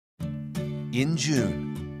In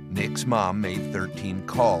June, Nick's mom made 13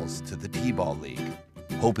 calls to the T-ball league,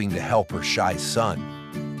 hoping to help her shy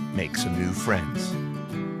son make some new friends.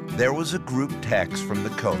 There was a group text from the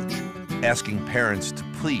coach asking parents to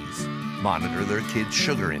please monitor their kids'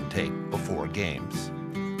 sugar intake before games.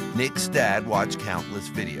 Nick's dad watched countless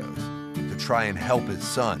videos to try and help his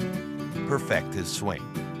son perfect his swing.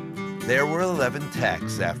 There were 11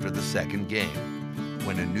 texts after the second game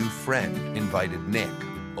when a new friend invited Nick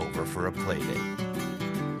over for a play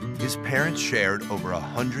date. His parents shared over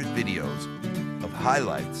 100 videos of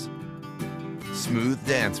highlights, smooth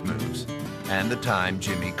dance moves, and the time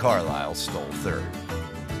Jimmy Carlisle stole third.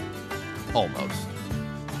 Almost.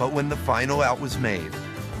 But when the final out was made,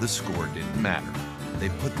 the score didn't matter. They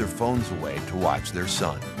put their phones away to watch their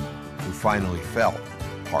son, who finally felt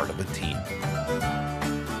part of a team.